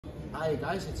Hi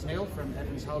guys, it's Neil from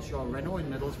Evans Halshaw Renault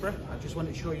in Middlesbrough. I just want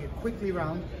to show you quickly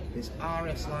around this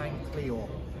RS line Clio.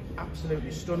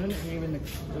 Absolutely stunning here in the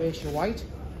glacier white.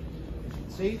 You can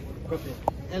see, got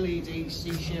the LED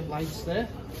C-shaped lights there.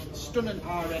 Stunning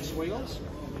RS wheels.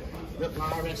 Little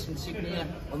RS insignia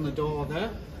on the door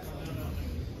there.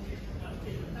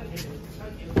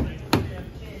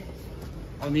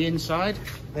 On the inside,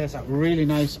 there's that really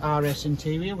nice RS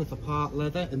interior with the part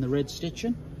leather and the red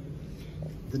stitching.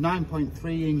 The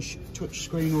 9.3 inch touch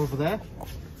screen over there.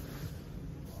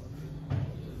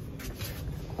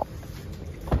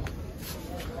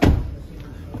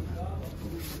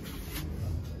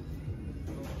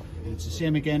 It's the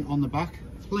same again on the back.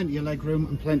 Plenty of leg room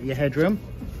and plenty of headroom.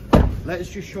 Let us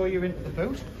just show you into the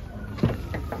boot.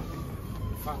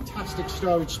 Fantastic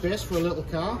storage space for a little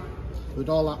car with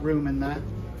all that room in there.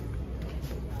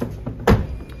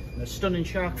 A stunning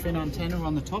shark fin antenna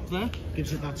on the top there,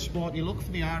 gives it that sporty look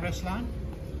for the RS line.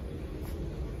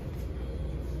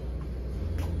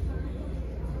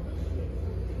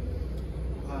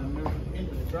 And moving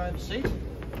into the driver's seat.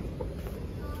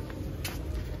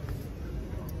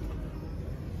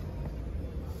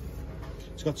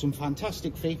 It's got some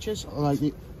fantastic features like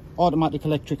the automatic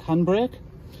electric handbrake,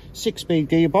 6-speed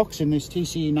gearbox in this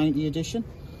TCE 90 edition,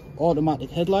 automatic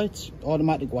headlights,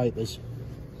 automatic wipers.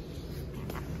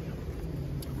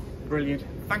 Brilliant.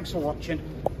 Thanks for watching.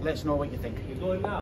 Let us know what you think.